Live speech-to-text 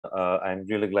I'm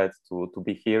really glad to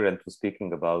be here and to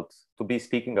be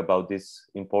speaking about this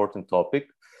important topic.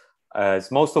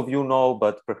 As most of you know,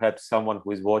 but perhaps someone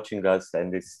who is watching us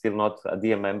and is still not a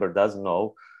DiEM member doesn't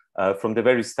know, from the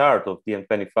very start of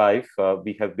DiEM25,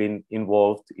 we have been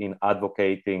involved in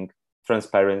advocating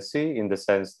transparency in the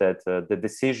sense that the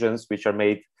decisions which are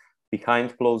made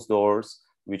behind closed doors,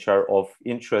 which are of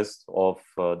interest of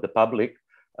the public,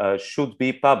 should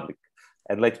be public.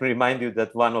 And let me remind you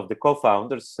that one of the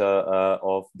co-founders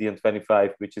of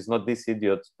DiEM25, which is not this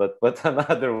idiot, but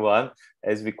another one,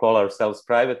 as we call ourselves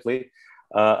privately,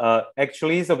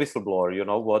 actually is a whistleblower. You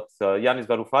know, what Yanis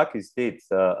Varoufakis did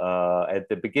at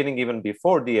the beginning, even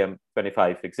before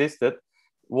DiEM25 existed,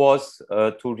 was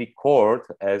to record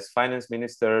as finance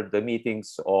minister the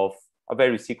meetings of a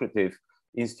very secretive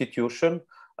institution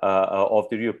of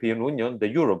the European Union,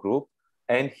 the Eurogroup,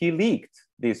 and he leaked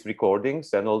these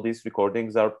recordings, and all these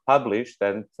recordings are published,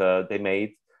 and they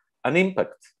made an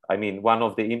impact. I mean, one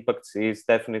of the impacts is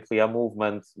definitely a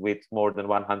movement with more than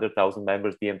 100,000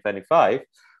 members, DiEM25,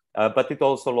 but it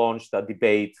also launched a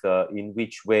debate in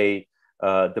which way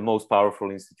the most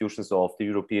powerful institutions of the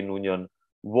European Union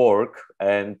work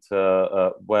and,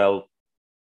 well,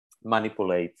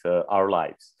 manipulate our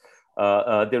lives.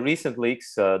 The recent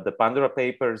leaks, the Pandora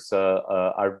Papers,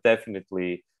 are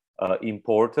definitely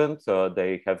important.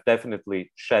 They have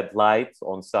definitely shed light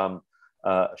on some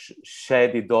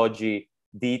shady, dodgy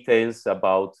details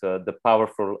about the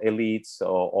powerful elites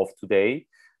of today.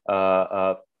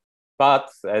 But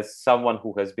as someone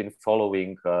who has been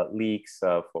following leaks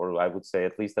for, I would say,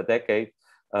 at least a decade,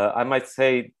 I must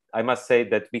say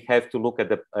that we have to look at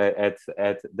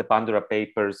the Pandora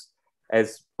Papers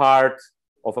as part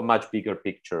of a much bigger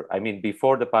picture. I mean,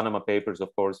 before the Panama Papers,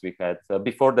 of course, we had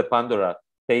before the Pandora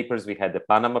Papers, we had the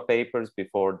Panama Papers.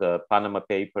 Before the Panama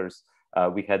Papers,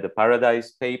 we had the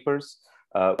Paradise Papers.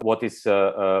 What is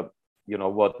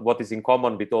in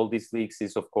common with all these leaks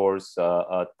is, of course,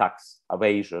 tax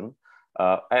evasion.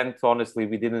 And honestly,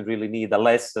 we didn't really need a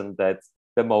lesson that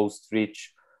the most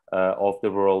rich of the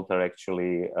world are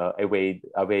actually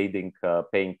evading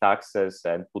paying taxes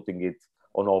and putting it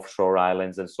on offshore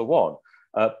islands and so on.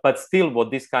 But still, what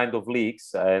this kind of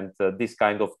leaks and this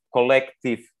kind of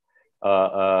collective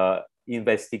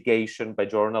investigation by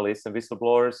journalists and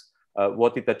whistleblowers,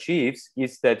 what it achieves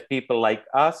is that people like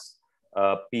us,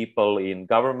 people in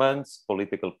governments,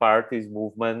 political parties,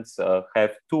 movements,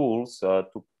 have tools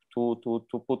to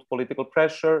put political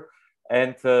pressure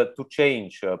and to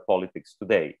change politics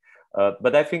today.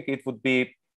 But I think it would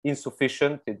be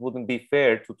insufficient. It wouldn't be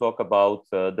fair to talk about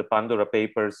the Pandora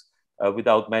Papers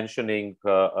without mentioning,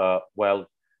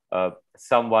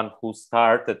 someone who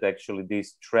started actually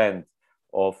this trend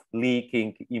of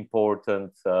leaking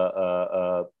important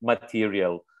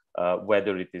material,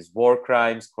 whether it is war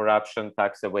crimes, corruption,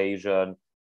 tax evasion,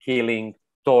 killing,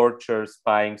 torture,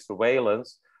 spying,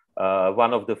 surveillance.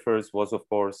 One of the first was, of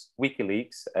course,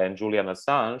 WikiLeaks and Julian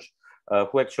Assange,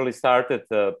 who actually started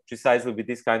precisely with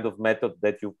this kind of method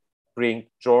that you bring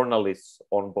journalists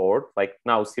on board, like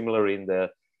now similar in the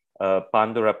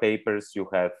Pandora Papers, you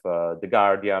have The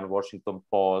Guardian, Washington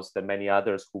Post, and many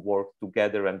others who worked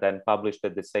together and then published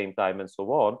at the same time and so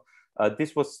on.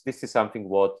 This is something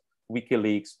what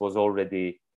WikiLeaks was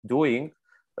already doing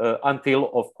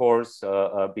until, of course,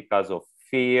 because of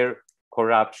fear,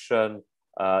 corruption,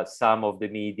 some of the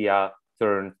media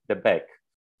turned the back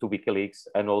to WikiLeaks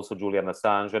and also Julian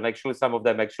Assange, and actually some of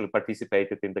them actually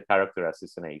participated in the character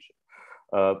assassination.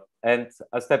 And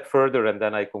a step further, and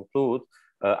then I conclude,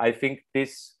 I think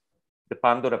the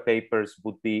Pandora Papers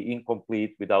would be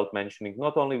incomplete without mentioning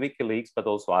not only WikiLeaks, but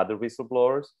also other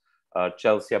whistleblowers.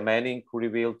 Chelsea Manning, who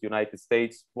revealed United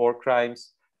States war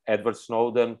crimes, Edward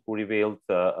Snowden, who revealed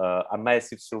a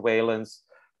massive surveillance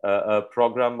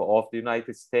program of the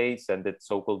United States and the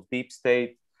so-called deep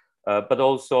state, but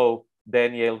also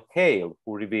Daniel Hale,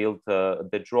 who revealed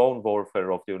the drone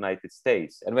warfare of the United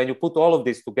States. And when you put all of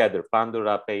this together,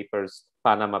 Pandora Papers,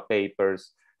 Panama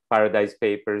Papers, Paradise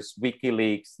Papers,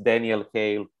 WikiLeaks, Daniel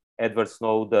Hale, Edward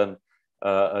Snowden,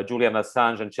 Julian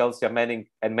Assange, and Chelsea Manning,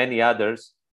 and many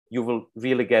others, you will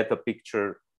really get a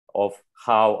picture of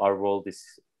how our world is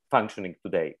functioning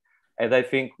today. And I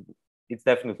think it's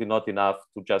definitely not enough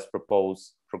to just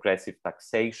propose progressive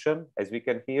taxation, as we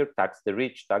can hear, tax the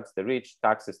rich,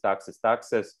 taxes,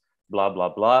 blah, blah,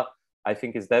 blah. I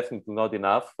think it's definitely not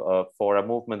enough for a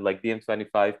movement like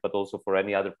DiEM25, but also for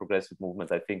any other progressive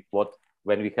movement. I think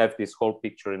when we have this whole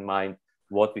picture in mind,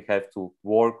 what we have to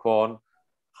work on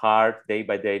hard, day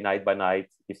by day, night by night,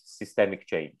 is systemic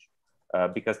change.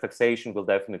 Because taxation will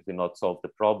definitely not solve the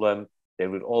problem. There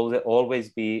will always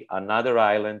be another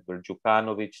island where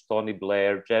Djukanovic, Tony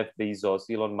Blair, Jeff Bezos,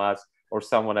 Elon Musk, or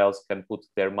someone else can put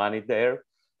their money there.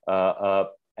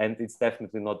 And it's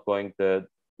definitely not going to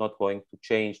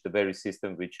change the very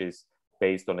system which is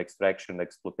based on extraction,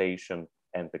 exploitation,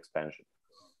 and expansion.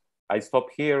 I stop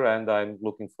here, and I'm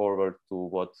looking forward to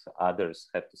what others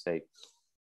have to say.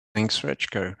 Thanks,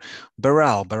 Rechko.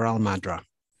 Beral Madra.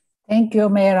 Thank you,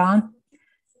 Mehran.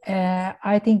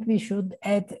 I think we should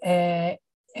add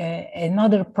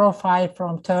another profile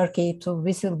from Turkey to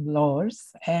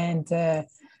whistleblowers, and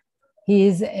he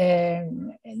is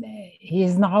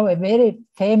now a very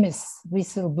famous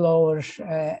whistleblower,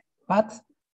 but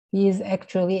he is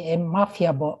actually a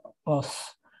mafia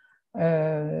boss.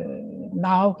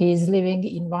 Now he is living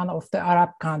in one of the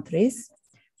Arab countries.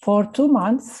 For 2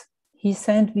 months, he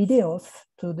sent videos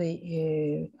to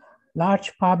the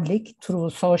large public through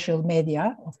social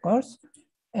media, of course,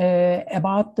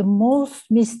 about the most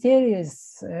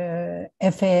mysterious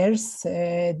affairs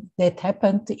that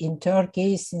happened in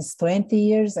Turkey since 20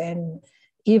 years and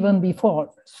even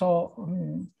before. So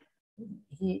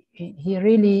he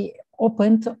really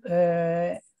opened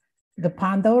the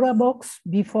Pandora box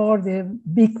before the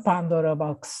big Pandora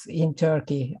box in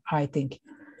Turkey, I think.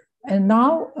 And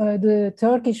now the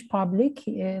Turkish public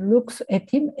looks at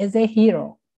him as a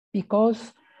hero,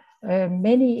 because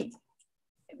many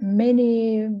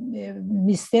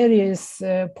mysterious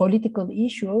political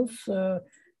issues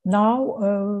now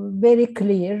very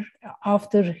clear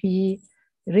after he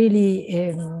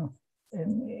really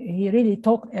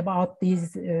talked about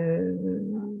these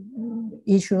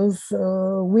issues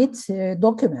with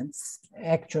documents,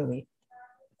 actually.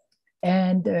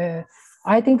 And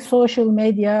I think social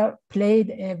media played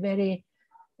a very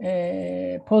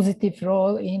positive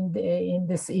role in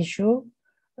this issue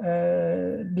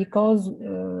because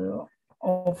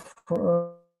of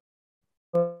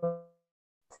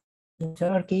in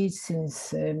Turkey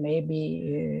since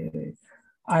maybe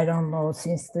I don't know,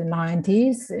 since the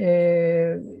 90s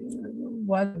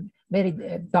was very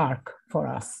dark for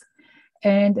us.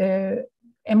 And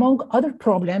among other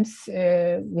problems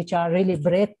which are really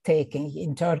breathtaking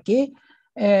in Turkey,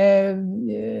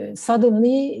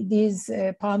 suddenly these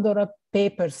Pandora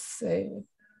Papers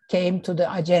came to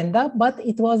the agenda, but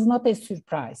it was not a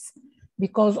surprise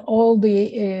because all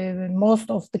the most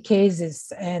of the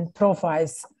cases and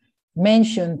profiles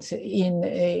mentioned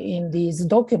in these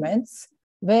documents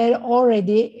were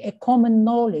already a common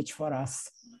knowledge for us.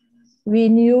 We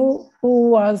knew who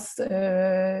was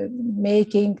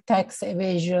making tax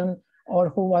evasion or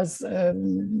who was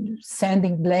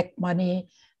sending black money,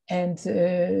 and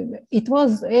it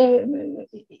was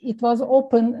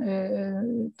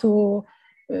open to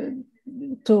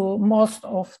most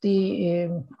of the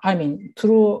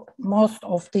through most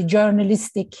of the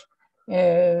journalistic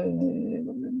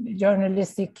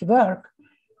work.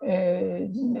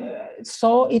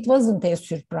 So it wasn't a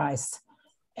surprise.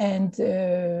 And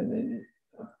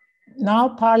now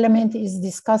Parliament is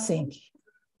discussing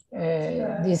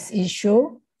this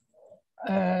issue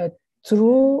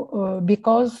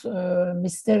because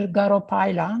Mr.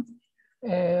 Garopaylan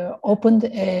opened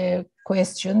a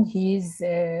question. He's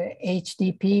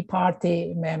HDP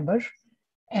party member,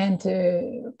 and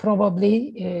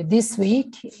probably this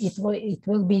week it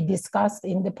will be discussed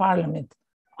in the Parliament.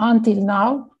 Until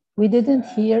now, we didn't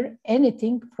hear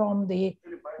anything from the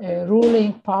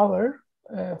ruling power,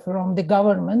 from the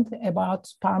government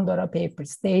about Pandora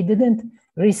Papers. They didn't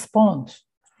respond.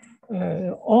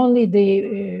 Only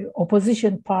the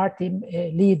opposition party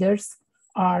leaders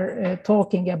are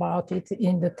talking about it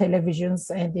in the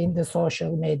televisions and in the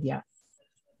social media.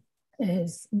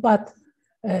 But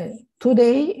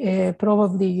today,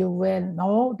 probably you well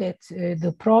know that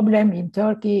the problem in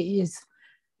Turkey is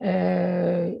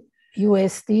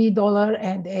USD, dollar,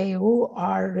 and AU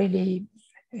are really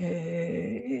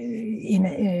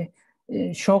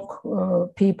shock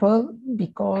people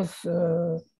because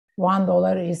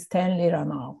 $1 is 10 lira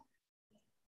now.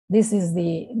 This is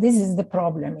the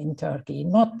problem in Turkey,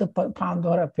 not the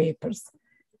Pandora Papers.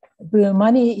 The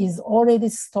money is already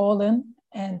stolen,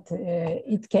 and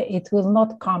it will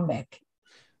not come back.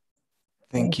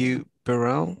 Thank you,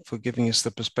 Beral, for giving us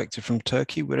the perspective from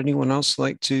Turkey. Would anyone else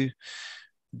like to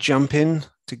jump in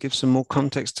to give some more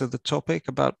context to the topic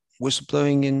about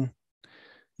whistleblowing in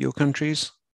your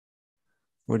countries?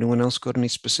 Or anyone else got any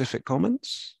specific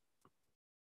comments?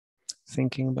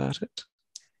 Thinking about it?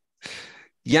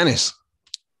 Yanis.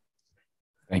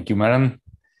 Thank you, Madam.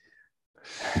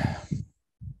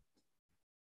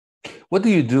 What do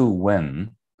you do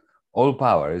when all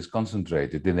power is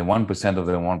concentrated in the 1% of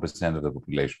the 1% of the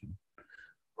population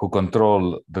who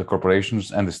control the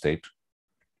corporations and the state,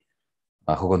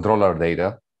 who control our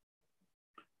data,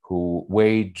 who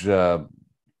wage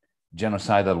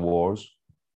genocidal wars,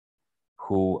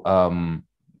 who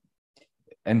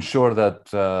ensure that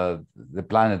the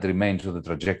planet remains on the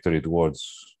trajectory towards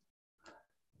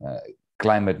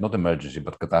climate, not emergency,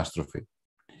 but catastrophe,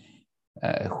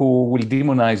 who will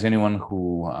demonize anyone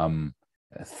who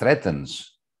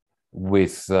threatens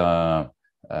with the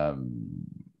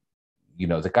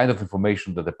kind of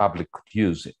information that the public could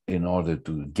use in order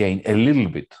to gain a little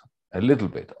bit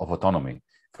of autonomy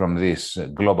from this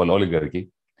global oligarchy.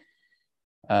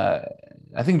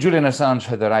 I think Julian Assange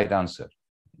had the right answer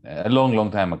a long,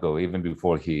 long time ago, even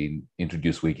before he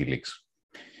introduced WikiLeaks,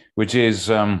 which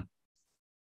is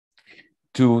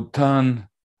to turn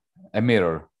a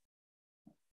mirror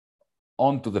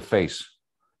onto the face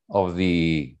of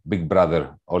the big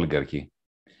brother oligarchy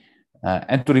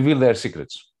and to reveal their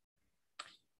secrets.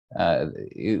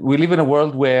 We live in a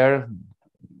world where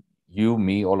you,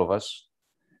 me, all of us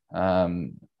are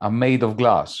made of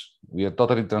glass. We are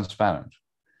totally transparent.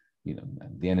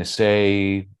 The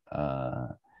NSA,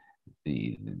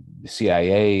 the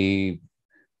CIA,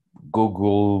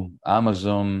 Google,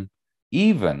 Amazon,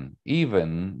 even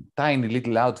tiny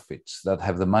little outfits that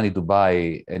have the money to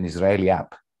buy an Israeli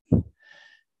app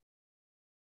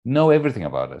know everything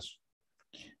about us.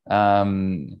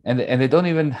 And they don't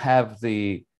even have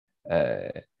the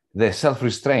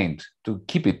self-restraint to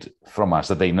keep it from us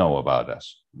that they know about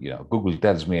us. Google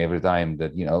tells me every time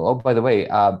that, oh, by the way,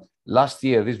 last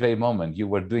year, this very moment, you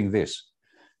were doing this.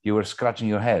 You were scratching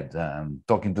your head,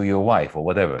 talking to your wife or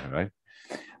whatever, right?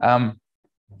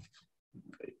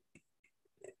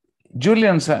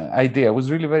 Julian's idea was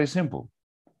really very simple: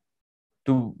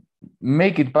 to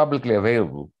make it publicly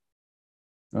available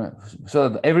so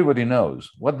that everybody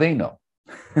knows what they know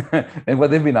and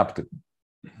what they've been up to.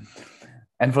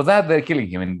 And for that, they're killing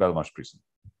him in Belmarsh prison.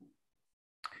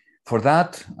 For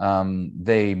that,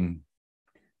 they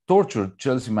tortured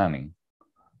Chelsea Manning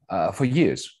for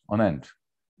years on end.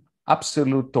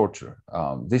 Absolute torture.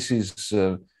 This is,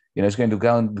 it's going to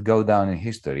go down in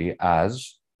history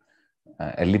as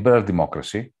a liberal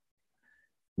democracy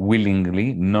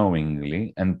willingly,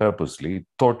 knowingly, and purposely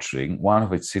torturing one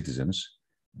of its citizens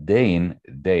day in,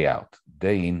 day out,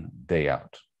 day in, day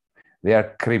out. They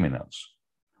are criminals.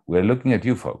 We're looking at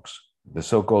you folks, the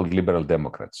so-called liberal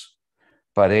Democrats,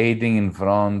 parading in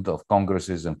front of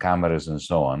congresses and cameras and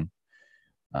so on,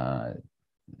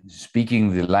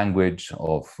 speaking the language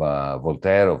of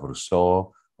Voltaire, of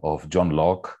Rousseau, of John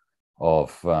Locke,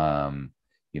 of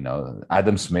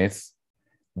Adam Smith,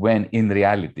 when in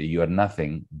reality you are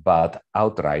nothing but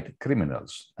outright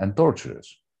criminals and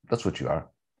torturers. That's what you are,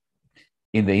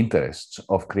 in the interests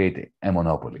of creating a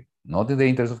monopoly, not in the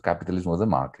interest of capitalism or the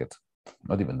market,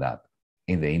 not even that,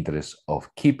 in the interest of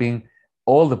keeping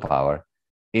all the power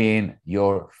in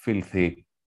your filthy,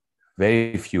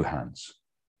 very few hands.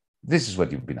 This is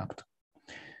what you've been up to.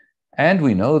 And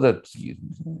we know that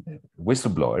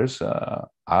whistleblowers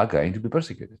are going to be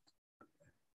persecuted.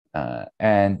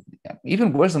 And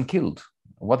even worse than killed.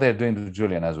 What they're doing to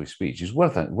Julian as we speak is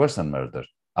worse than murder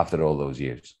after all those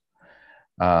years.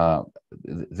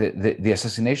 The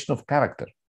assassination of character.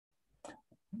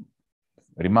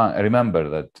 Remember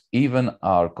that even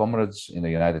our comrades in the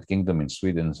United Kingdom, in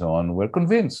Sweden and so on, were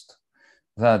convinced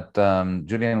that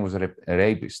Julian was a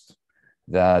rapist,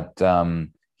 that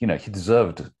he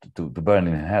deserved to burn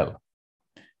in hell,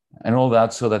 and all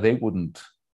that, so that they would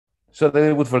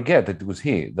forget that it was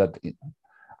he that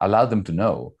allowed them to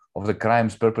know of the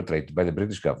crimes perpetrated by the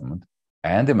British government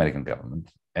and the American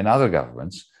government and other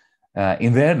governments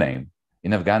in their name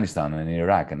in Afghanistan and in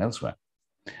Iraq and elsewhere.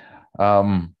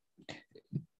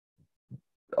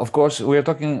 Of course, we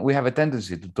have a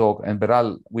tendency to talk, and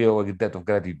Beral, we owe a debt of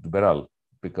gratitude to Beral,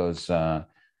 because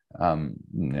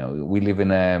we live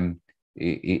in an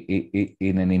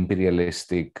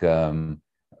imperialistic,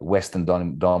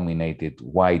 Western-dominated,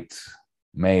 white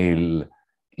male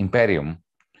imperium.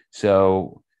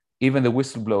 So even the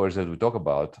whistleblowers that we talk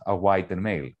about are white and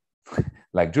male,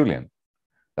 like Julian.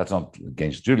 That's not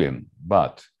against Julian,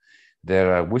 but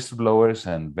there are whistleblowers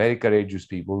and very courageous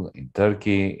people in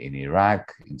Turkey, in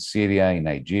Iraq, in Syria, in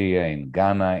Nigeria, in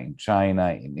Ghana, in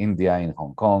China, in India, in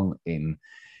Hong Kong, in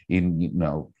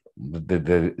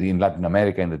Latin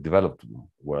America, in the developed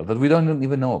world, that we don't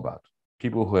even know about.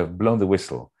 People who have blown the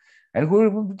whistle and who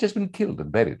have just been killed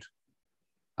and buried,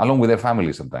 along with their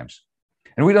families sometimes.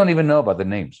 And we don't even know about the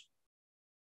names.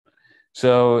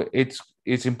 So it's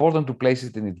important to place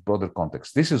it in its broader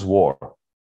context. This is war.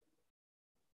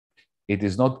 It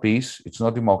is not peace, it's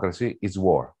not democracy, it's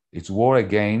war. It's war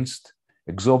against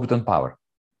exorbitant power.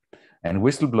 And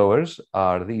whistleblowers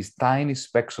are these tiny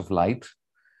specks of light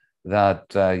that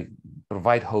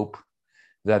provide hope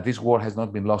that this war has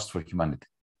not been lost for humanity.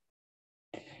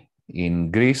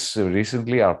 In Greece,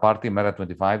 recently, our party,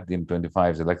 Mera25,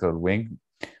 DiEM25's electoral wing,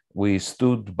 we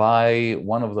stood by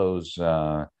one of those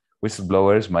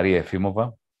whistleblowers, Maria Efimova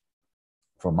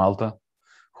from Malta,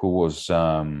 who was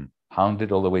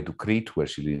hounded all the way to Crete, where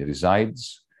she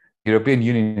resides. The European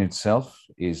Union itself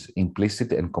is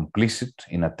implicit and complicit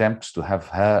in attempts to have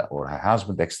her or her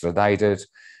husband extradited,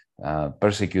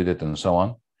 persecuted, and so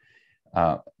on.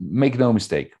 Make no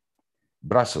mistake,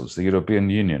 Brussels, the European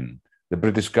Union, the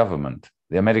British government,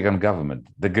 the American government,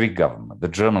 the Greek government,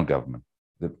 the German government,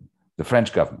 the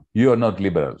French government, you are not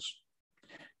liberals.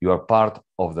 You are part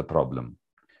of the problem.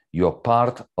 You are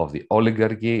part of the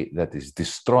oligarchy that is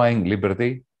destroying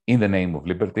liberty in the name of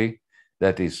liberty,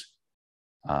 that is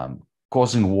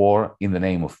causing war in the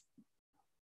name of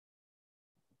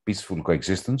peaceful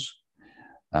coexistence,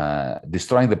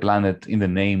 destroying the planet in the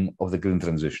name of the green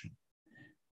transition.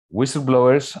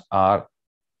 Whistleblowers are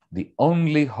the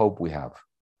only hope we have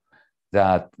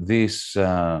that this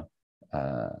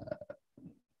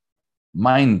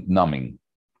mind-numbing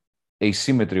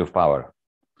asymmetry of power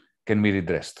can be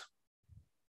redressed.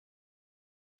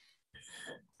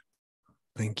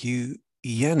 Thank you,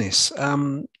 Yanis.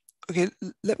 Okay,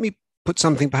 let me put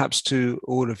something perhaps to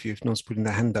all of you, if no one's putting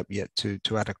their hand up yet,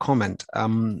 to add a comment.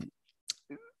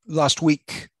 Last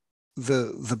week,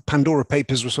 the Pandora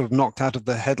Papers were sort of knocked out of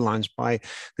the headlines by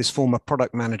this former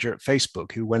product manager at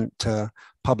Facebook who went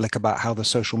public about how the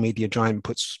social media giant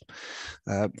puts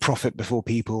profit before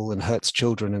people and hurts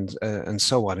children and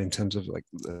so on in terms of like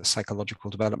psychological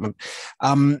development.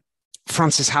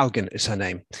 Frances Haugen is her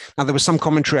name. Now, there was some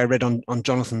commentary I read on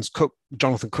Jonathan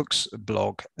Cook's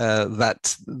blog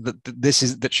that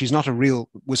she's not a real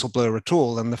whistleblower at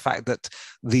all, and the fact that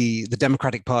the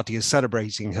Democratic Party is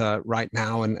celebrating her right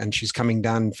now, and she's coming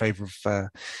down in favor of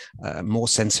more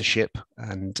censorship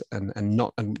and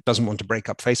doesn't want to break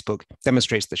up Facebook,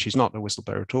 demonstrates that she's not a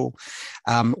whistleblower at all.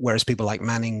 Whereas people like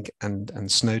Manning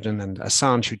and Snowden and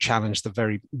Assange, who challenged the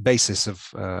very basis of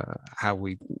how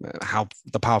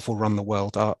the powerful run the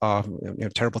world, are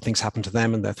terrible things happen to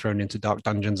them, and they're thrown into dark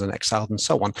dungeons and exiled and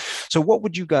so on. So what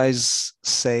would you guys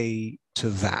say to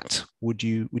that? Would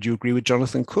you agree with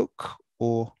Jonathan Cook,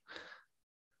 or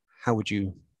how would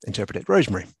you interpret it?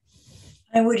 Rosemary?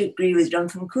 I would agree with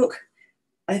Jonathan Cook.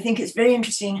 I think it's very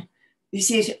interesting. You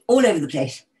see it all over the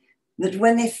place, that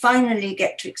when they finally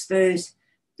get to expose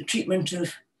the treatment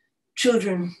of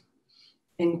children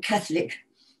in Catholic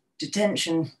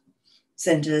detention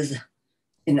centres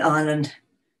in Ireland,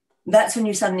 that's when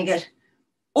you suddenly get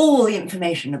all the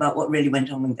information about what really went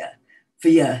on there for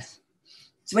years.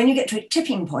 So when you get to a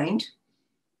tipping point,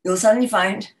 you'll suddenly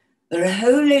find there are a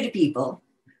whole load of people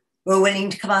who are willing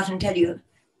to come out and tell you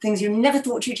things you never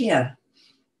thought you'd hear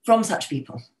from such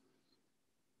people.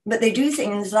 But they do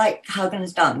things like Haugen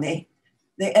has done. They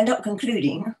end up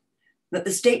concluding that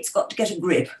the state's got to get a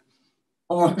grip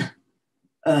on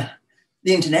the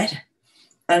internet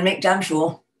and make damn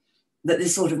sure that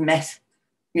this sort of mess,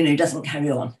 doesn't carry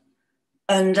on.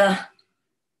 And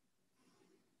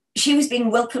she was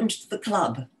being welcomed to the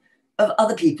club of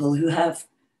other people who have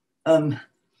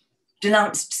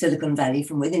denounced Silicon Valley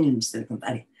from within Silicon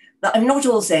Valley. Now, I'm not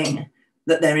all saying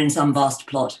that they're in some vast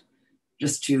plot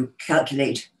just to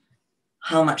calculate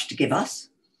how much to give us,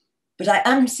 but I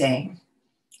am saying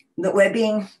that we're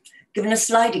being given a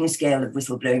sliding scale of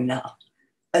whistleblowing now,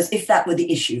 as if that were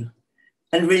the issue.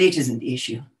 And really it isn't the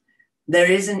issue. There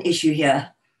is an issue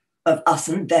here of us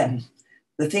and them.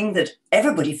 The thing that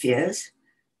everybody fears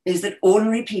is that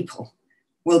ordinary people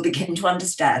will begin to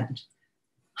understand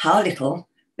how little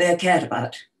they are cared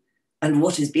about and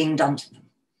what is being done to them.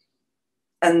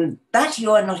 And that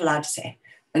you are not allowed to say.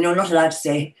 And you're not allowed to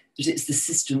say that it's the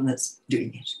system that's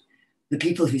doing it. The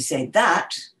people who say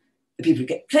that, the people who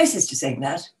get closest to saying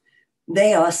that,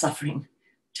 they are suffering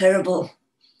terrible,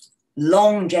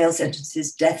 long jail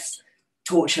sentences, deaths,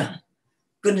 torture,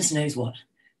 goodness knows what.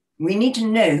 We need to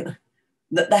know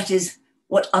that that is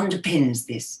what underpins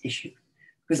this issue,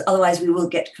 because otherwise we will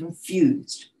get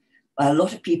confused by a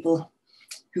lot of people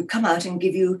who come out and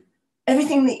give you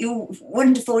everything that you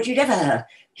wouldn't have thought you'd ever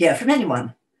hear from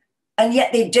anyone. And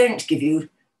yet they don't give you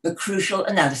the crucial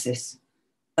analysis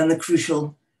and the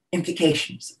crucial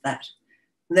implications of that.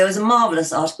 There was a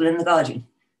marvelous article in The Guardian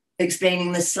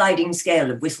explaining the sliding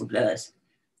scale of whistleblowers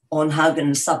on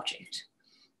Haugen's subject,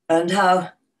 and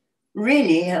how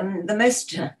really the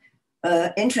most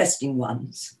interesting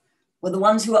ones were the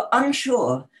ones who were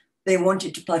unsure they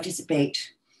wanted to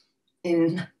participate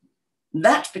in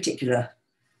that particular,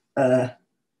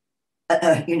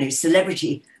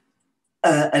 celebrity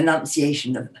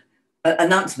announcement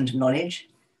of knowledge,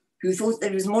 who thought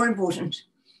that it was more important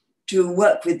to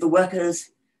work with the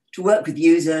workers, to work with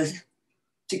users,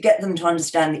 to get them to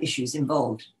understand the issues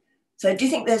involved. So I do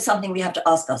think there's something we have to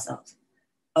ask ourselves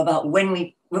about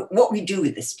what we do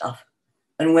with this stuff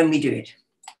and when we do it.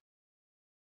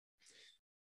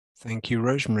 Thank you,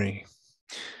 Rosemary.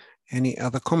 Any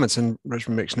other comments? And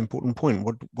Rosemary makes an important point.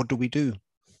 What do we do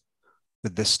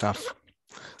with this stuff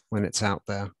when it's out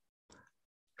there?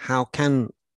 How can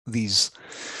these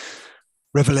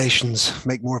revelations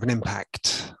make more of an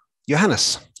impact?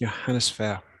 Yanis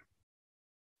Varoufakis.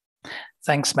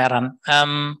 Thanks, Meran.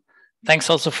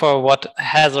 Thanks also for what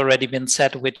has already been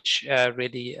said, which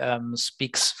really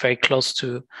speaks very close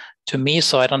to me.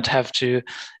 So I don't have to,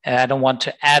 I don't want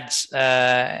to add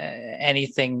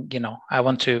anything, I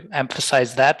want to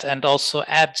emphasize that and also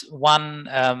add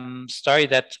one story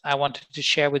that I wanted to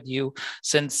share with you,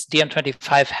 since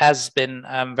DiEM25 has been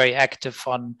very active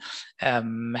on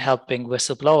helping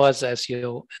whistleblowers, as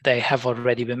they have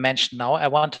already been mentioned now. I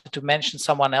wanted to mention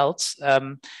someone else.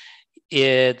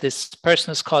 This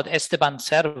person is called Esteban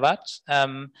Servat,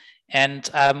 and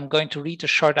I'm going to read a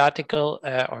short article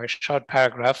or a short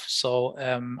paragraph, so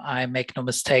I make no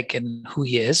mistake in who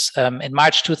he is. In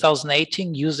March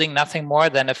 2018, using nothing more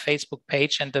than a Facebook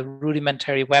page and a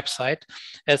rudimentary website,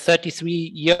 a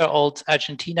 33-year-old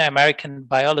Argentina-American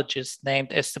biologist named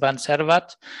Esteban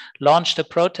Servat launched a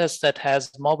protest that has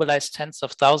mobilized tens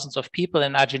of thousands of people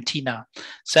in Argentina.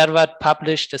 Servat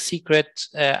published a secret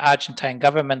Argentine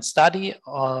government study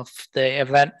of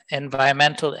the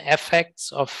environmental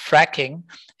effects of fracking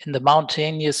in the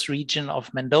mountainous region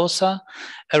of Mendoza,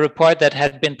 a report that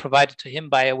had been provided to him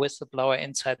by a whistleblower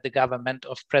inside the government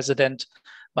of President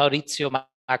Mauricio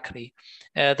Macri.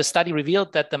 The study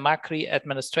revealed that the Macri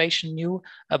administration knew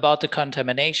about the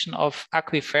contamination of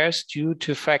aquifers due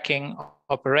to fracking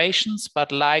operations,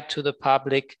 but lied to the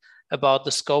public about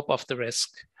the scope of the risk.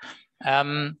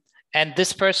 And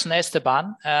this person,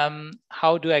 Esteban,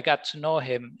 how do I get to know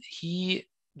him? He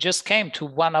just came to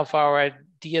one of our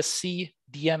DSC,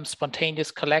 DiEM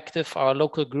Spontaneous Collective, our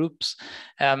local groups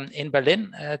in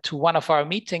Berlin, to one of our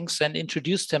meetings and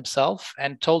introduced himself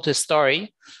and told his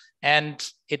story. And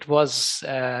it was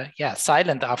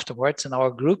silent afterwards in our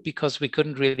group because we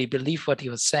couldn't really believe what he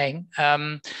was saying.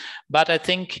 But I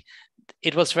think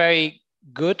it was very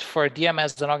good for DiEM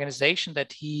as an organization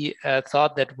that he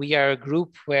thought that we are a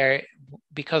group where,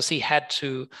 because he had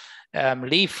to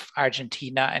leave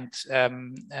Argentina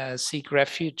and seek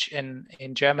refuge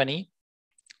in Germany,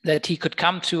 that he could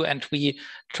come to, and we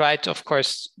tried, of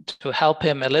course, to help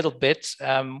him a little bit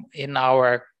in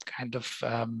our kind of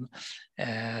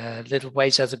little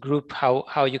ways as a group,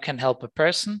 how you can help a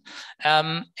person.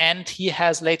 And he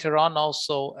has later on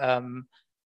also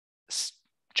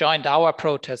joined our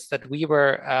protest that we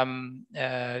were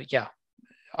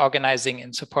organizing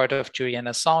in support of Julian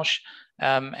Assange.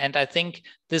 And I think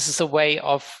this is a way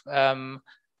of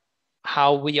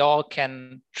how we all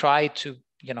can try to,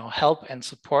 help and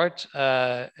support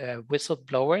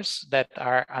whistleblowers that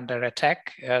are under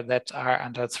attack, that are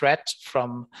under threat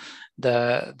from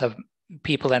the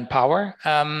people in power.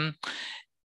 And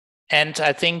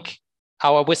I think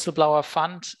our whistleblower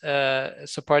fund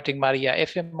supporting Maria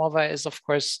Efimova is, of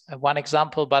course, one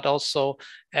example, but also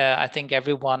I think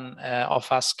everyone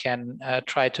of us can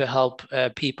try to help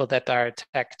people that are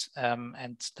attacked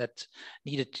and that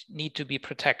need to be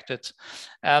protected.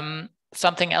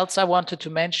 Something else I wanted to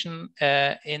mention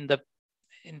in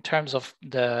terms of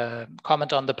the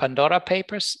comment on the Pandora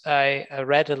Papers, I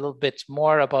read a little bit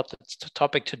more about the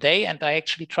topic today, and I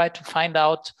actually tried to find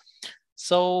out,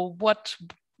 so what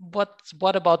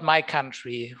about my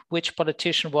country? Which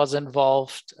politician was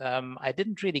involved? I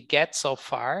didn't really get so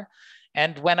far.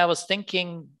 And when I was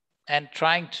thinking and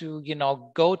trying to,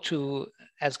 go to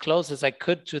as close as I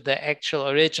could to the actual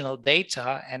original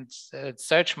data and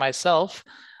search myself,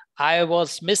 I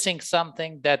was missing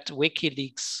something that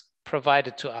WikiLeaks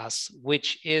provided to us,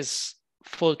 which is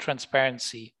full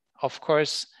transparency. Of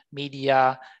course,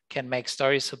 media can make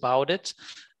stories about it,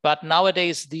 but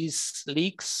nowadays these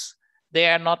leaks, they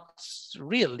are not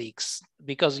real leaks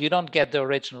because you don't get the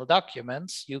original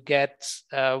documents. You get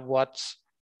what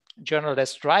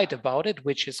journalists write about it,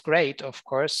 which is great, of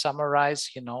course,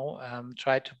 summarize,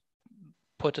 try to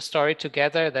put a story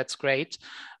together. That's great.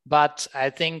 But I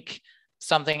think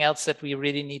something else that we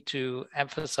really need to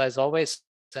emphasize always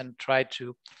and try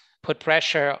to put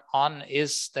pressure on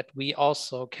is that we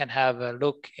also can have a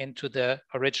look into the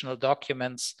original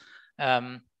documents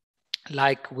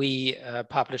like we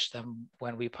published them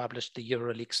when we published the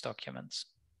EuroLeaks documents.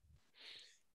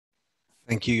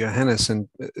 Thank you, Yanis. And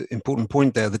important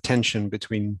point there, the tension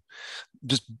between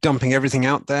just dumping everything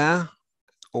out there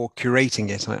or curating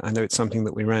it. I know it's something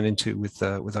that we ran into with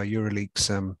our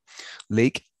EuroLeaks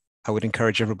leak. I would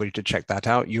encourage everybody to check that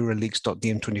out,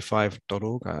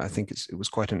 euroleaks.diem25.org. I think it was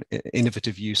quite an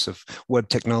innovative use of web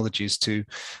technologies to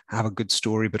have a good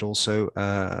story, but also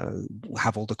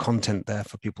have all the content there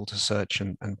for people to search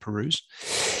and peruse.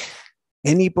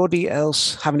 Anybody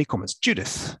else have any comments?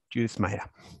 Judith Meyer.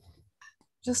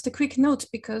 Just a quick note,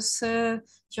 because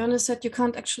Yanis said you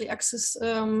can't actually access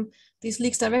these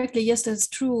leaks directly. Yes, that's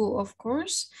true, of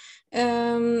course.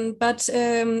 But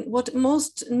what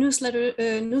most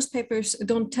newspapers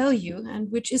don't tell you,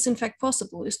 and which is in fact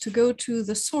possible, is to go to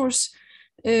the source,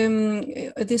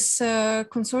 this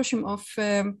consortium of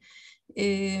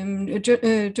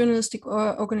journalistic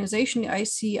organization, the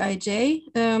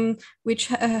ICIJ, which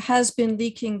has been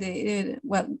leaking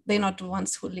well, they're not the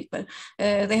ones who leak, but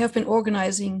they have been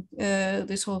organizing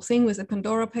this whole thing with the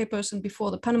Pandora Papers and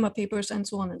before the Panama Papers and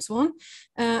so on and so on.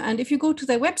 And if you go to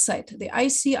their website, the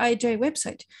ICIJ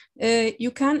website,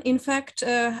 you can in fact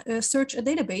search a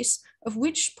database of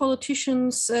which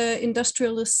politicians,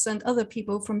 industrialists, and other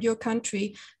people from your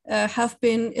country have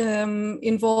been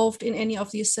involved in any of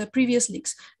these previous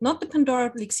leaks. Not the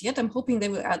Pandora leaks yet, I'm hoping they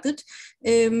will add it,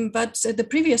 but the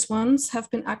previous ones have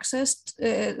been accessed,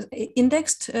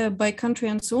 indexed by country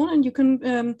and so on, and you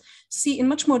can see in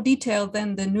much more detail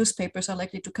than the newspapers are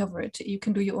likely to cover it. You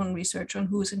can do your own research on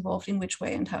who is involved in which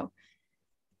way and how.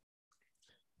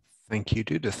 Thank you,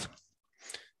 Judith.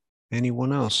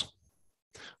 Anyone else?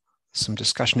 Some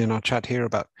discussion in our chat here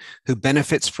about who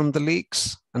benefits from the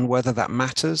leaks and whether that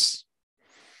matters.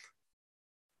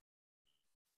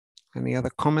 Any other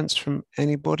comments from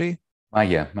anybody?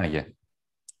 Maya,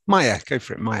 go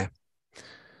for it, Maya.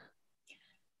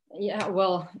 Yeah,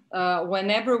 well,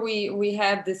 whenever we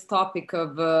have this topic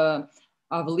of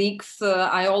leaks,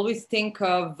 I always think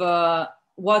of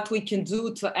what we can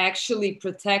do to actually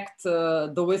protect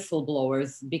the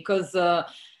whistleblowers, because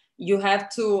you have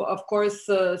to, of course,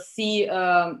 see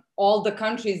all the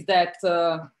countries that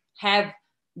have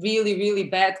really, really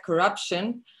bad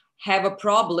corruption have a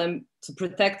problem to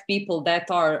protect people that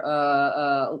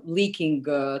are leaking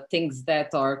things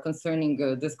that are concerning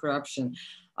this corruption.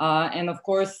 And of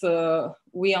course,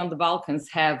 we on the Balkans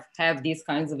have these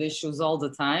kinds of issues all the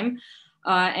time.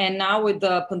 And now with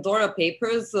the Pandora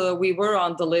Papers, we were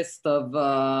on the list of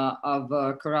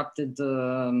corrupted,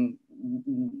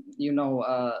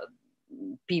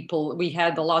 people. We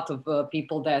had a lot of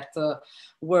people that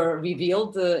were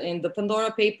revealed in the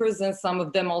Pandora Papers, and some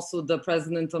of them also the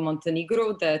president of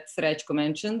Montenegro that Srećko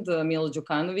mentioned, Milo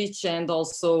Đukanović, and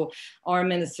also our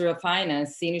Minister of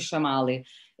Finance, Siniša Mali.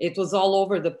 It was all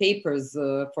over the papers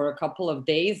for a couple of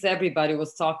days. Everybody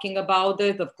was talking about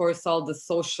it. Of course, all the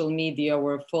social media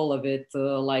were full of it,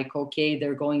 like, okay,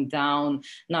 they're going down.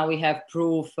 Now we have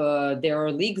proof. There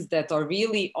are leaks that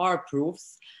really are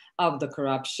proofs of the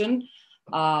corruption.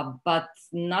 But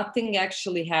nothing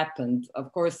actually happened.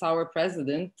 Of course, our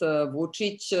president,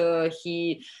 Vučić,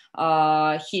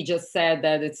 he just said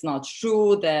that it's not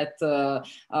true, that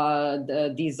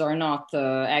these are not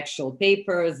actual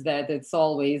papers, that it's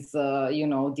always,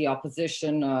 the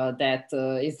opposition that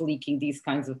is leaking these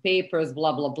kinds of papers,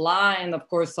 blah, blah, blah. And of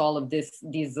course, all of these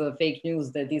fake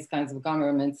news that these kinds of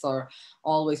governments are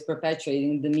always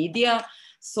perpetuating in the media.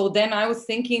 So then I was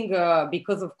thinking,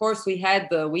 because of course we had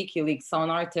the WikiLeaks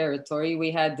on our territory, we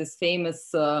had this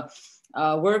famous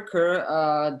worker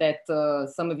that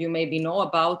some of you maybe know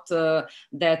about,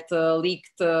 that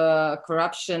leaked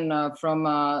corruption from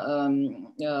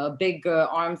a big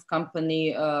arms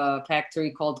company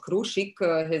factory called Krušik.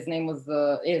 His name is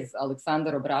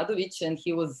Aleksandar Obradović, and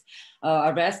he was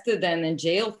arrested and in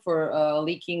jail for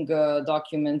leaking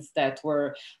documents that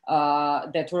were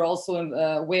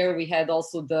also where we had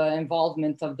also the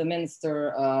involvement of the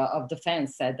Minister of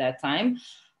Defense at that time.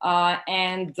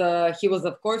 And he was,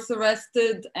 of course,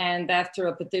 arrested. And after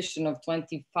a petition of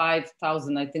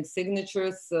 25,000, I think,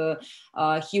 signatures,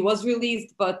 he was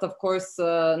released. But of course,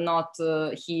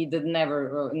 he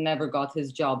never got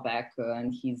his job back,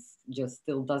 and he's just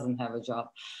still doesn't have a job.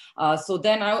 So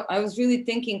then I was really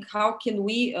thinking, how can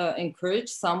we encourage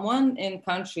someone in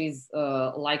countries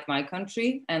like my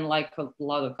country and like a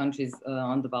lot of countries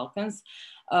on the Balkans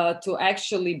to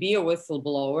actually be a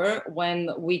whistleblower when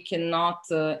we cannot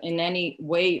in any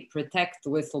way protect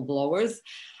whistleblowers.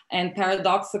 And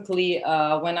paradoxically,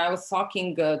 when I was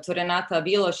talking to Renata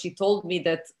Avila, she told me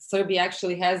that Serbia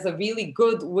actually has a really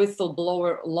good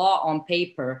whistleblower law on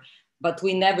paper, but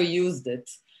we never used it.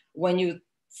 When you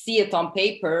see it on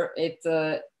paper,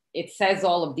 it says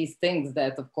all of these things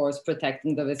that, of course,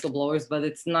 protecting the whistleblowers, but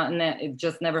it's not. It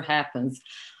just never happens.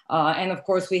 And of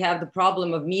course, we have the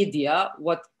problem of media.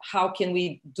 How can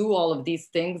we do all of these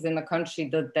things in a country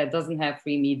that doesn't have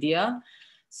free media?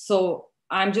 So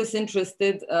I'm just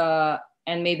interested,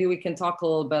 and maybe we can talk a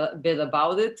little bit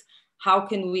about it. How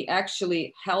can we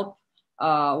actually help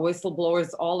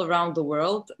whistleblowers all around the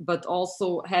world, but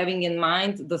also having in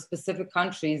mind the specific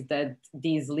countries that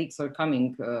these leaks are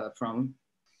coming from?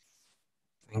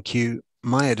 Thank you.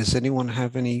 Maya, does anyone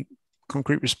have any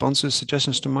concrete responses,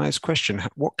 suggestions to Maya's question?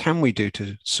 What can we do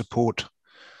to support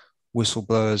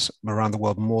whistleblowers around the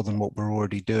world more than what we're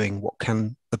already doing? What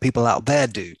can the people out there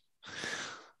do,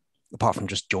 apart from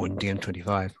just join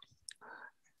DiEM25?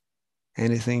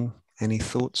 Anything? Any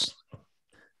thoughts? I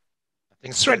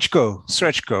think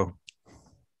Srečko.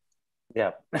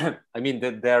 Yeah, I mean,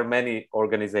 there are many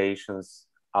organizations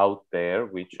out there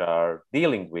which are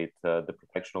dealing with the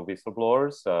protection of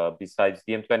whistleblowers. Besides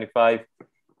DiEM25,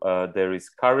 there is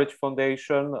Courage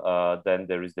Foundation, then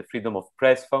there is the Freedom of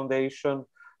Press Foundation.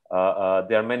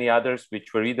 There are many others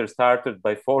which were either started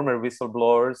by former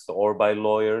whistleblowers or by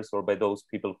lawyers or by those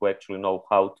people who actually know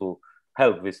how to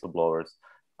help whistleblowers.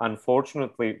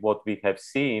 Unfortunately, what we have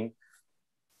seen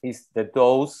is that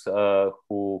those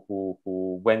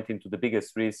who went into the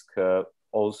biggest risk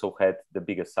also had the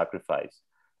biggest sacrifice.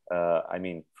 I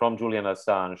mean, from Julian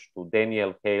Assange to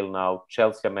Daniel Hale now,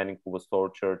 Chelsea Manning, who was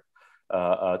tortured,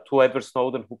 to Edward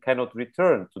Snowden, who cannot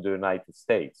return to the United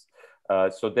States.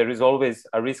 So there is always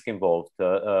a risk involved.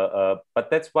 But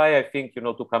that's why I think,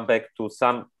 to come back to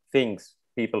some things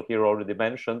people here already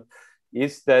mentioned,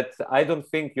 is that I don't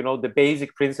think, the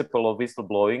basic principle of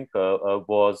whistleblowing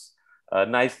was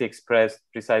nicely expressed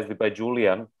precisely by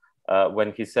Julian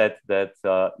when he said that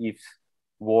if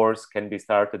wars can be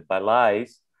started by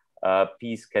lies,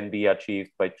 peace can be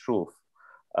achieved by truth.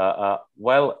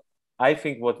 Well, I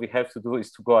think what we have to do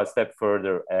is to go a step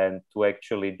further and to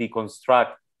actually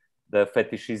deconstruct the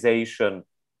fetishization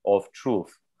of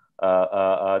truth.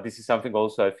 This is something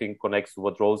also I think connects to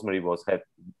what Rosemary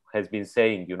has been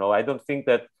saying. I don't think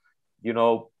that,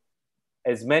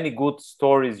 as many good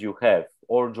stories you have,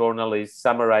 or journalists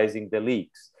summarizing the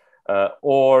leaks,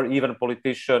 or even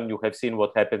politician, you have seen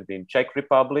what happened in Czech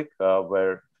Republic,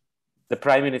 where the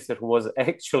prime minister who was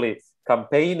actually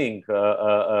campaigning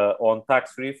on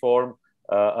tax reform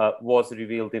was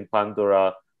revealed in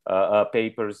Pandora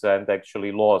Papers and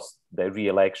actually lost the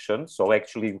re-election. So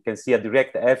actually you can see a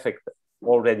direct effect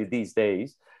already these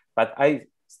days. But I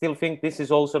still think this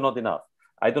is also not enough.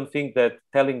 I don't think that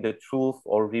telling the truth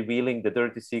or revealing the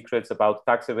dirty secrets about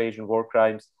tax evasion, war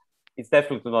crimes, it's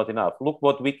definitely not enough. Look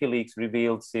what WikiLeaks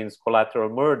revealed since Collateral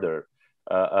Murder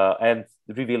and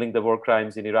revealing the war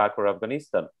crimes in Iraq or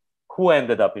Afghanistan. Who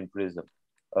ended up in prison?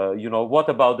 What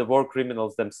about the war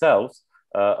criminals themselves?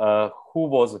 Who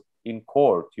was in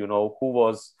court? Who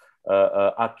was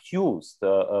accused?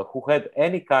 Who had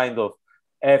any kind of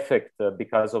effect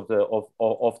because of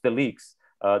the leaks?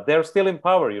 They're still in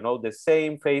power, the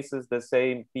same faces, the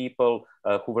same people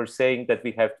who were saying that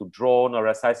we have to drone or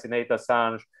assassinate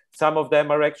Assange. Some of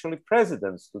them are actually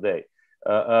presidents today.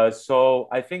 So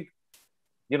I think,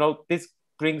 this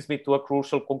brings me to a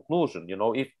crucial conclusion.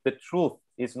 If the truth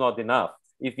is not enough,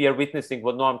 if we are witnessing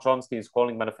what Noam Chomsky is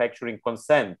calling manufacturing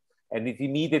consent, and if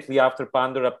immediately after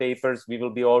Pandora Papers, we will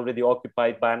be already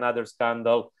occupied by another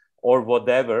scandal or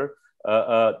whatever,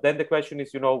 then the question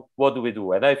is, what do we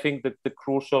do? And I think that the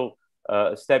crucial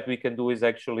step we can do is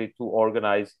actually to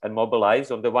organize and mobilize,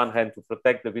 on the one hand, to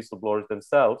protect the whistleblowers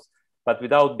themselves, but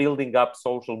without building up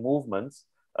social movements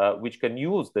which can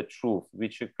use the truth,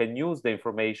 which can use the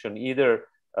information, either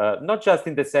not just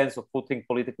in the sense of putting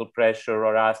political pressure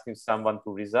or asking someone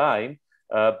to resign,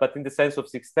 but in the sense of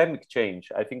systemic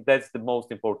change. I think that's the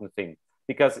most important thing.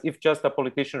 Because if just a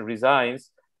politician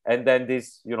resigns, and then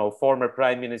this, former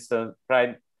prime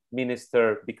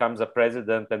minister becomes a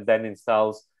president and then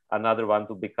installs another one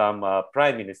to become a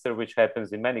prime minister, which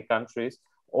happens in many countries,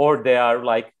 or they are,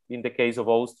 like in the case of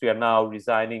Austria now,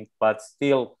 resigning, but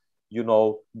still,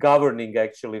 governing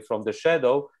actually from the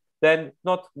shadow, then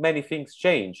not many things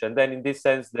change. And then in this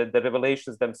sense, the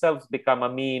revelations themselves become a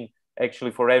mean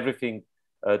actually for everything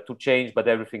to change, but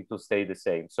everything to stay the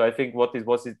same. So I think what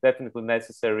is definitely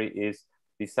necessary is,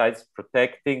 besides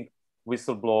protecting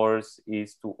whistleblowers,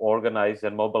 is to organize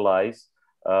and mobilize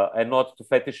and not to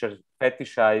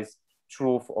fetishize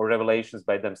truth or revelations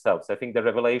by themselves. I think the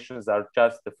revelations are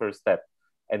just the first step,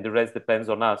 and the rest depends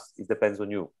on us. It depends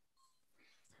on you.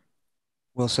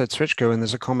 Well said, Srečko, and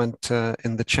there's a comment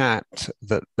in the chat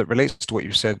that relates to what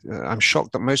you said. I'm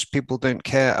shocked that most people don't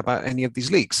care about any of these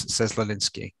leaks, says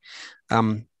Lalinsky.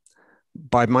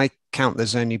 By my count,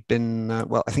 there's only been,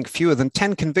 well, I think fewer than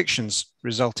 10 convictions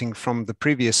resulting from the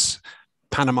previous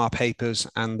Panama Papers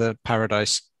and the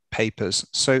Paradise Papers.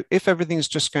 So if everything's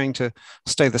just going to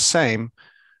stay the same,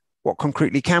 what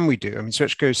concretely can we do? I mean,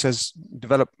 Srečko says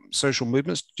develop social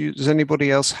movements. Does anybody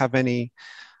else have any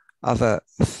other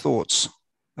thoughts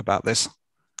about this?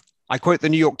 I quote the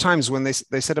New York Times when they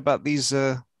said about these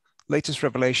latest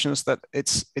revelations that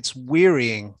it's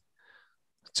wearying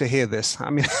to hear this. I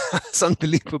mean, it's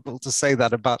unbelievable to say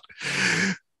that about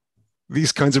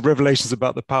these kinds of revelations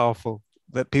about the powerful,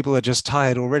 that people are just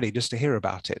tired already just to hear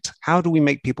about it. How do we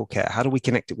make people care? How do we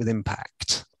connect it with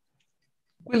impact?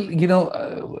 Well,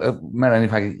 Maran,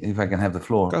 if I can have the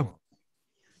floor. Go.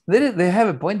 They have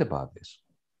a point about this.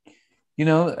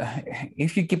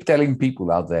 If you keep telling people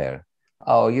out there,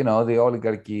 oh, the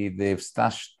oligarchy, they've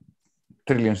stashed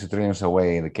trillions and trillions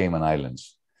away in the Cayman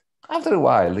Islands. After a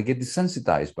while, they get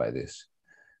desensitized by this.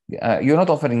 You're not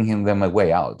offering them a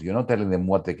way out. You're not telling them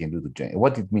what they can do to change,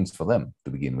 what it means for them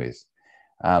to begin with.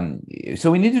 So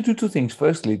we need to do two things.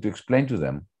 Firstly, to explain to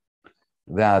them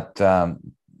that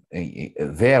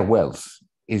their wealth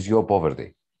is your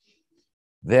poverty.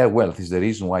 Their wealth is the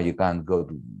reason why you can't go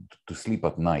to sleep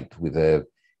at night with a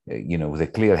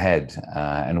clear head,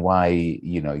 and why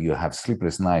you have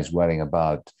sleepless nights worrying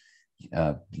about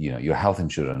your health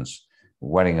insurance,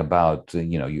 worrying about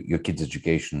your kids'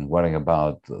 education, worrying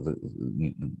about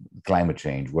climate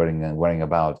change, worrying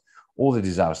about all the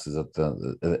disasters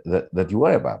that you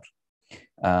worry about.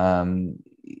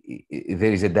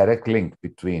 There is a direct link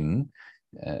between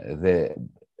the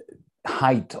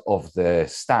height of the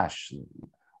stash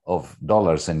of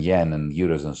dollars and yen and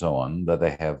euros and so on that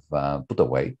they have put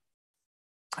away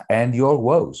and your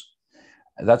woes.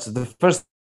 That's the first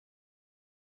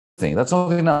thing. That's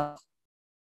not enough.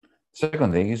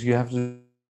 Second thing is you have to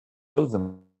show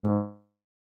them an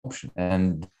option,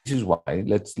 and this is why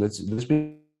let's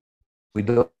be. We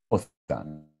don't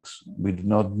we do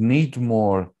not need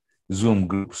more Zoom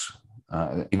groups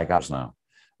like ours now.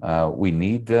 We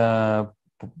need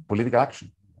political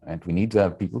action, and we need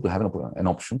people to have an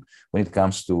option when it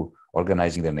comes to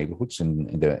organizing their neighborhoods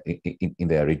in their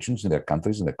regions, in their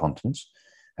countries, in their continents,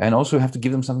 and also have to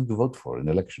give them something to vote for in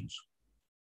elections.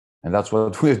 And that's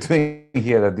what we're doing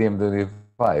here at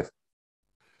DiEM25.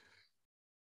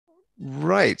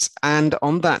 Right. And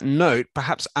on that note,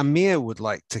 perhaps Amir would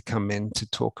like to come in to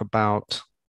talk about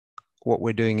what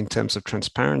we're doing in terms of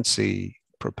transparency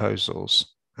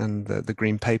proposals and the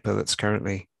green paper that's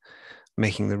currently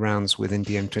making the rounds within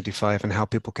DiEM25 and how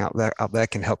people out there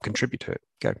can help contribute to it.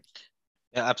 Go.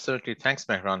 Yeah, absolutely. Thanks,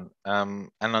 Mehran. And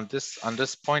on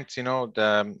this point,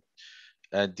 the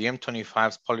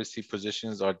DiEM25's policy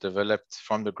positions are developed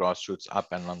from the grassroots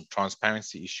up and on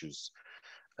transparency issues.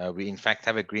 We in fact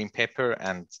have a green paper,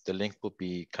 and the link will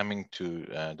be coming to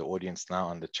the audience now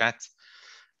on the chat.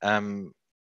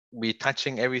 We're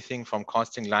touching everything from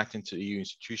casting light into EU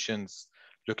institutions,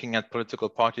 looking at political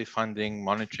party funding,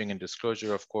 monitoring and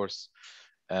disclosure, of course,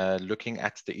 looking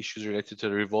at the issues related to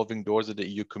the revolving doors of the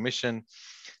EU Commission,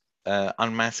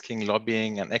 unmasking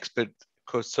lobbying and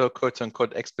quote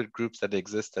unquote expert groups that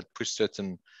exist that push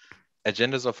certain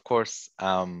agendas, of course.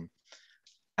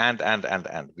 And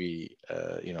we,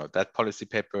 that policy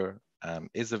paper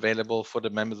is available for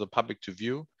the members of the public to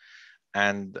view.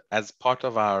 And as part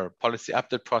of our policy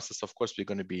update process, of course, we're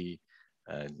going to be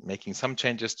making some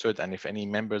changes to it. And if any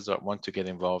members want to get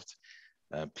involved,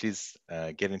 please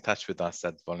get in touch with us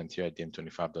at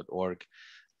volunteer@diem25.org,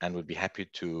 and we'll be happy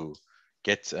to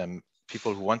get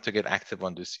people who want to get active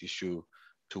on this issue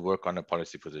to work on the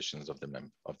policy positions of the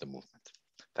movement.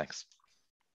 Thanks.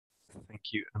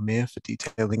 Thank you, Amir, for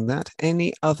detailing that.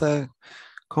 Any other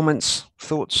comments,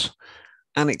 thoughts,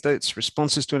 anecdotes,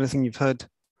 responses to anything you've heard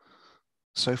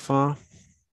so far?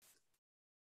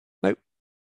 Nope.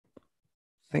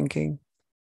 Thinking.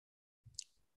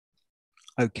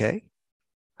 Okay.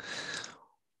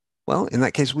 Well, in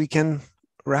that case, we can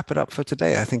wrap it up for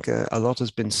today. I think a lot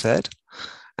has been said.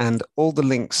 And all the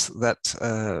links that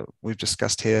we've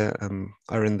discussed here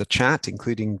are in the chat,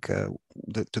 including to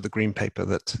the green paper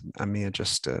that Amir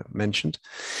just mentioned.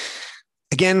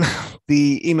 Again,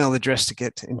 the email address to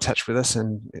get in touch with us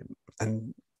and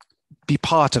be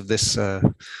part of this,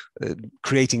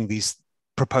 creating these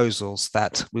proposals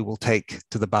that we will take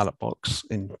to the ballot box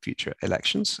in future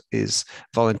elections is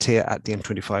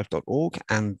volunteer@diem25.org,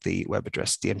 and the web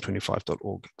address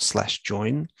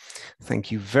diem25.org/join.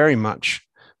 Thank you very much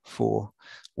for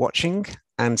watching,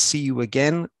 and see you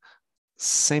again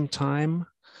same time,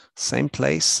 same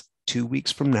place, 2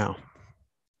 weeks from now.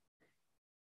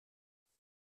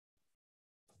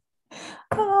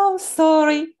 Oh,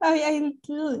 sorry. I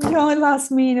joined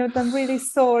last minute. I'm really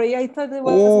sorry. I thought it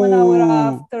was 1 hour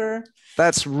after.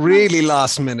 That's really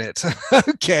last minute.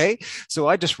 Okay. So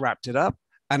I just wrapped it up.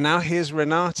 And now here's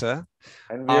Renata.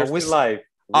 And we're still live.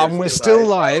 We're still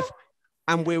live.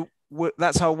 And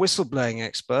that's our whistleblowing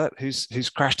expert who's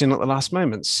crashed in at the last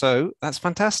moment. So that's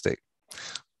fantastic.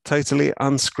 Totally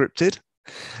unscripted.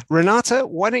 Renata,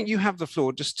 why don't you have the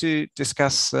floor just to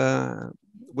discuss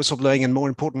whistleblowing and, more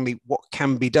importantly, what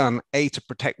can be done, A, to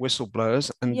protect whistleblowers,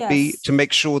 and yes. B, to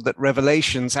make sure that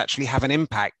revelations actually have an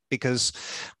impact, because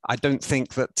I don't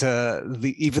think that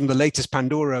even the latest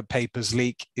Pandora Papers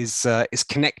leak is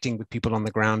connecting with people on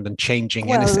the ground and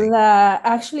changing anything.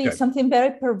 Actually, something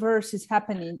very perverse is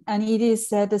happening, and it is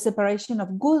the separation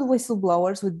of good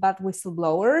whistleblowers with bad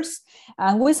whistleblowers,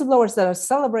 and whistleblowers that are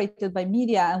celebrated by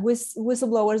media, and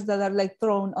whistleblowers that are like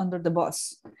thrown under the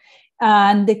bus.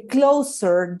 And the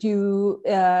closer you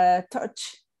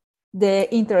touch the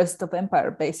interest of empire,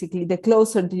 basically, the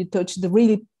closer you touch the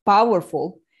really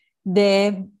powerful,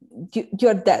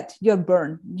 you're dead, you're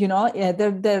burned. You know,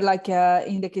 they're like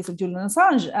in the case of Julian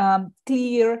Assange,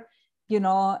 clear, you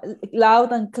know,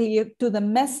 loud and clear to the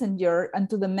messenger and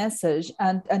to the message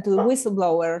and to the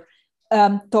whistleblower,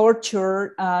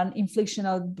 torture and infliction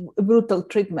of brutal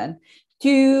treatment.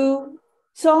 To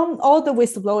some other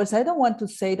whistleblowers, I don't want to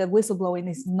say that whistleblowing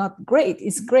is not great.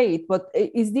 It's great, but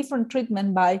it's different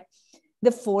treatment by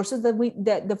the forces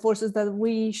that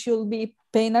we should be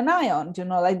paying an eye on. You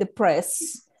know, like the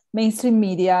press, mainstream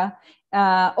media,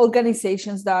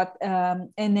 organizations that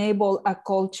enable a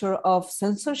culture of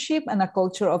censorship and a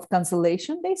culture of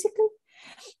cancellation, basically,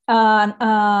 and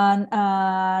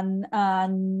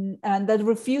that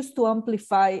refuse to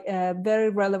amplify very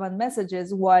relevant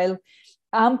messages while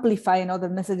amplifying other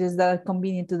messages that are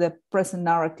convenient to the present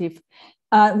narrative.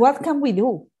 What can we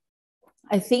do?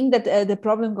 I think that the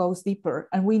problem goes deeper,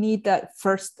 and we need that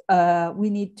first. We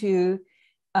need to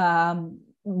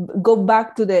go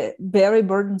back to the very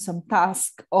burdensome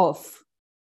task of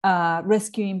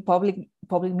rescuing public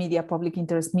media, public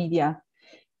interest media.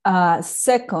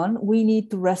 Second, we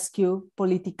need to rescue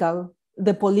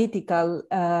the political,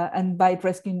 and by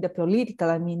rescuing the political,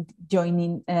 I mean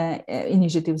joining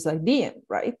initiatives like DiEM,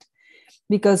 right?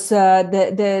 Because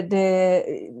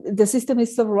the system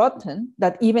is so rotten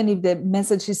that even if the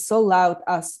message is so loud,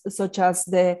 such as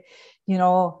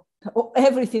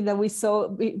everything that we saw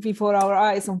before our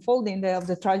eyes unfolding of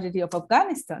the tragedy of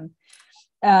Afghanistan,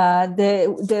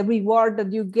 the reward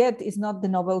that you get is not the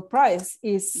Nobel Prize,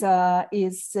 is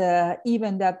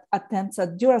even that attempts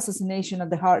at your assassination at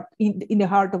the heart in the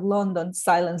heart of London,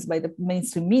 silenced by the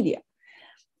mainstream media,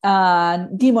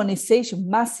 and demonization,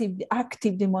 massive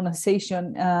active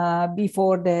demonization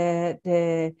before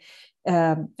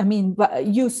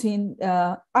using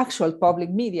actual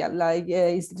public media like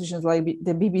institutions like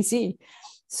the BBC.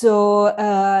 So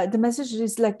the message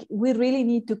is like we really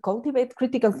need to cultivate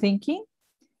critical thinking,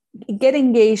 get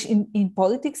engaged in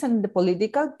politics and the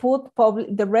political, put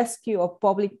the rescue of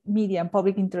public media and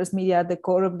public interest media at the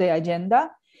core of the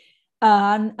agenda,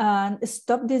 and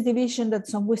stop this division that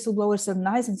some whistleblowers are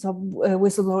nice and some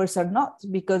whistleblowers are not,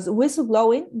 because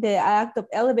whistleblowing, the act of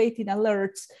elevating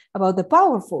alerts about the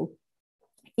powerful,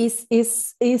 is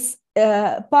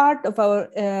part of our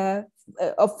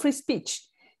of free speech.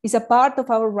 Is a part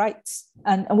of our rights,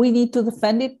 and we need to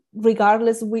defend it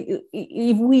regardless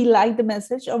if we like the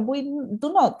message or we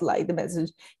do not like the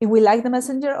message, if we like the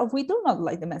messenger or we do not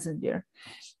like the messenger.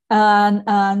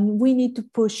 And we need to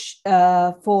push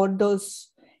for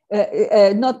those,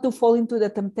 not to fall into the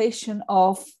temptation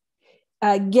of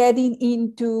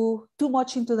getting too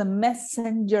much into the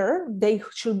messenger. They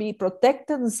should be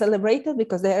protected and celebrated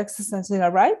because they're exercising a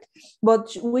right,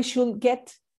 but we should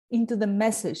get into the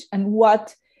message and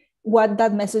what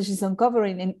that message is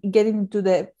uncovering, and getting into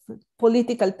the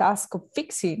political task of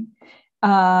fixing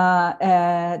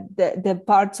the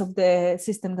parts of the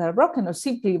system that are broken, or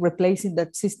simply replacing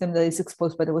that system that is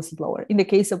exposed by the whistleblower. In the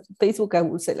case of Facebook, I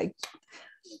would say like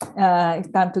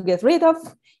it's time to get rid of.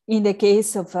 In the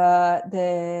case of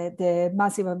the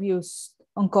massive abuse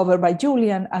uncovered by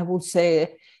Julian, I would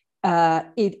say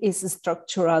it is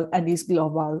structural and is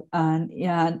global. And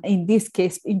in this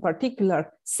case in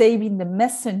particular, saving the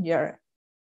messenger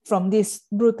from this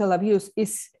brutal abuse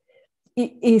is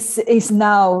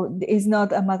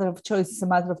not a matter of choice, it's a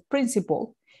matter of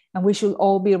principle. And we should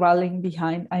all be rallying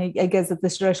behind. I guess that the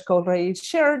threshold rate is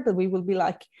shared, that we will be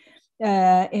like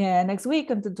next week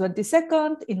on the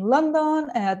 22nd in London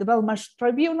at the Belmarsh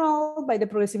Tribunal by the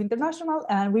Progressive International,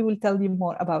 and we will tell you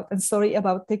more about. And sorry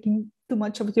about taking too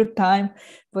much of your time,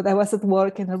 but I was at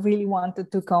work and I really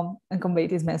wanted to come and convey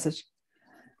this message.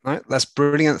 All right, that's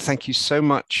brilliant. Thank you so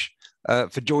much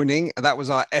for joining. That was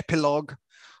our epilogue,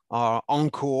 our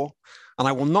encore. And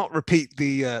I will not repeat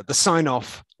the sign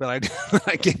off that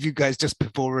I gave you guys just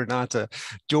before Renata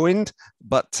joined,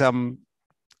 but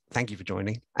thank you for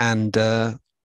joining. And